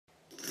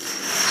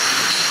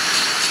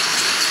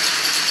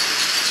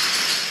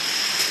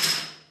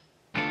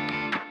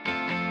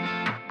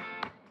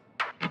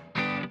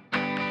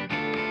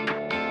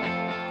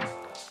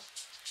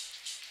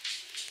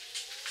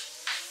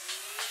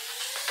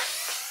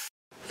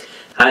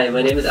Hi,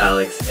 my name is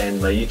Alex,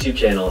 and my YouTube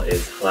channel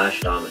is Flash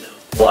Domino.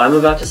 Well, I'm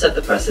about to set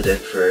the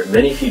precedent for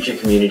many future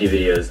community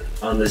videos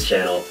on this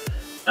channel.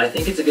 I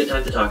think it's a good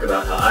time to talk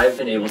about how I've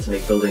been able to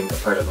make building a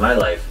part of my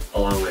life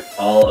along with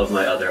all of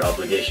my other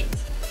obligations.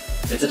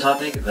 It's a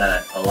topic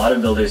that a lot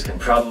of builders can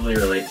probably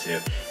relate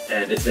to,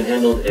 and it's been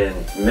handled in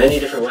many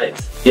different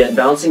ways. Yet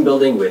balancing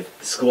building with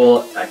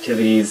school,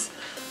 activities,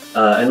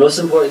 and most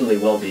importantly,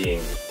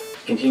 well-being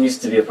continues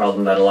to be a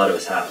problem that a lot of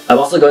us have. I'm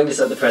also going to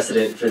set the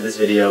precedent for this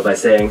video by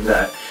saying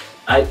that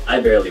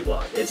I barely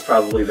vlog. It's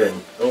probably been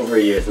over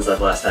a year since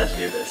I've last had to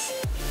do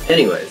this.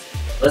 Anyways,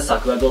 let's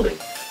talk about building.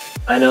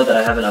 I know that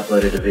I haven't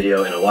uploaded a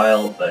video in a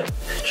while, but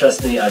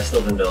trust me, I've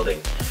still been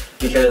building.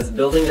 Because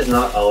building does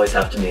not always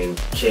have to mean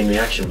chain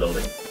reaction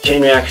building.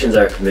 Chain reactions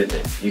are a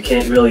commitment. You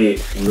can't really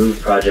move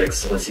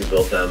projects once you've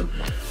built them.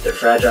 They're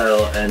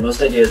fragile, and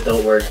most ideas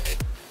don't work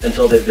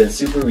until they've been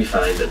super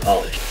refined and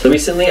polished. So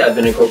recently I've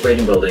been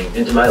incorporating building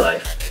into my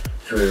life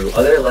through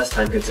other less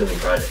time-consuming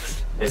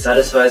projects. It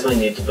satisfies my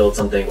need to build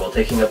something while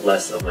taking up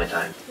less of my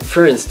time.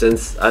 For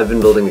instance, I've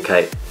been building a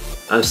kite.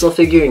 I'm still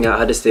figuring out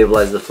how to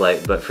stabilize the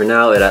flight, but for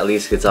now it at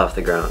least gets off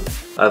the ground.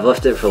 I've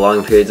left it for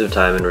long periods of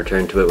time and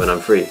return to it when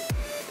I'm free.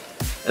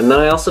 And then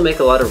I also make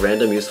a lot of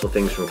random useful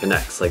things from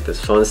connects, like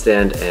this phone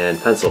stand and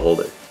pencil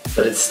holder.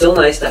 But it's still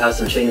nice to have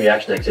some chain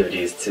reaction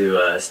activities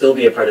to still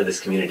be a part of this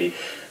community.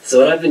 So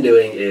what I've been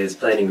doing is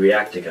planning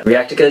Reactica.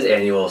 Reactica is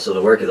annual, so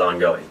the work is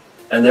ongoing.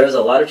 And there's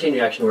a lot of chain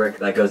reaction work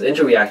that goes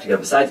into Reactica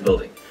besides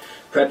building.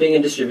 Prepping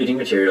and distributing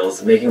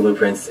materials, making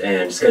blueprints,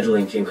 and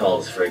scheduling team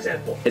calls, for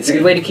example. It's a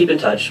good way to keep in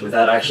touch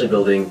without actually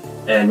building,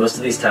 and most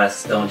of these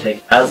tasks don't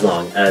take as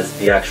long as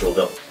the actual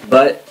build.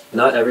 But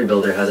not every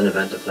builder has an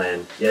event to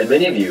plan, yet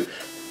many of you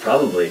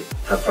probably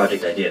have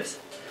project ideas.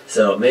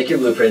 So make your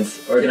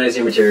blueprints, organize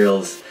your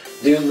materials,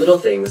 do little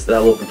things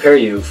that will prepare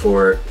you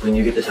for when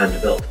you get the time to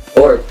build.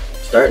 Or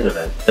start an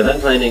event. Event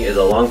planning is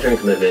a long-term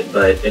commitment,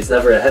 but it's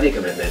never a heavy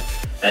commitment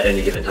at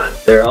any given time.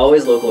 There are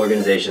always local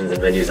organizations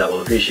and venues that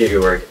will appreciate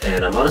your work,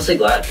 and I'm honestly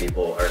glad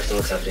people are so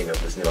accepting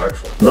of this new art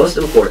form. Most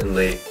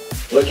importantly,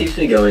 what keeps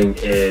me going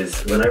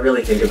is when I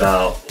really think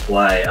about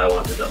why I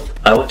want to build.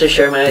 I want to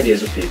share my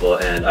ideas with people,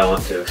 and I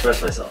want to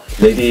express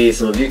myself. Maybe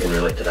some of you can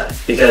relate to that.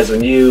 Because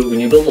when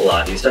you build a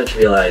lot, you start to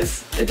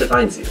realize it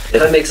defines you.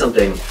 If I make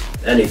something,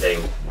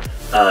 anything,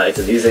 it's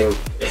amusing,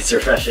 it's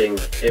refreshing,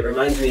 it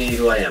reminds me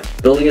who I am.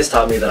 Building has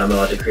taught me that I'm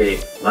allowed to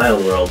create my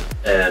own world,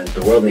 and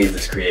the world needs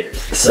its creators.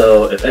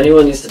 So if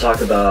anyone needs to talk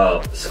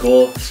about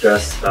school,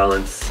 stress,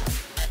 balance,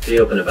 be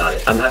open about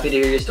it. I'm happy to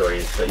hear your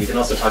stories, but you can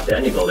also talk to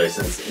any builder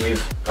since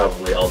we've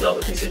probably all dealt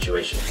with these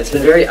situations. It's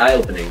been very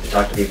eye-opening to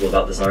talk to people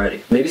about this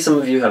already. Maybe some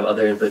of you have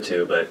other input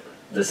too, but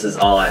this is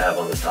all I have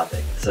on this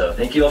topic. So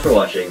thank you all for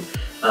watching,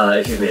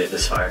 if you've made it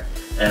this far.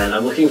 And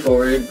I'm looking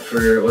forward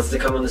for what's to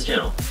come on this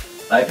channel.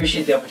 I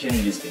appreciate the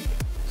opportunity to speak.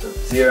 So,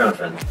 see you around,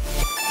 friends.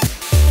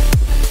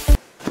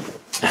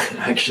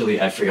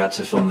 Actually, I forgot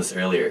to film this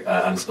earlier.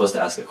 I'm supposed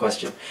to ask a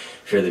question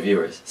for the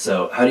viewers.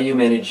 So, how do you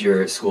manage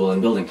your school and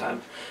building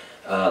time?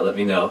 Let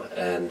me know,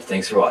 and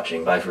thanks for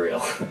watching. Bye for real.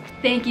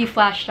 Thank you,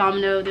 Flash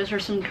Domino. Those are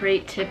some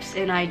great tips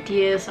and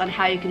ideas on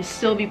how you can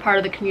still be part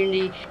of the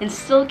community and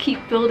still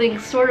keep building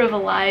sort of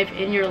alive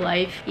in your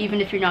life, even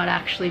if you're not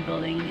actually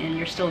building and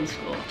you're still in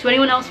school. To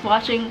anyone else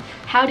watching,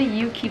 how do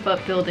you keep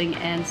up building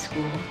and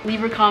school?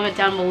 Leave a comment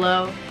down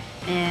below,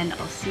 and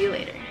I'll see you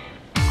later.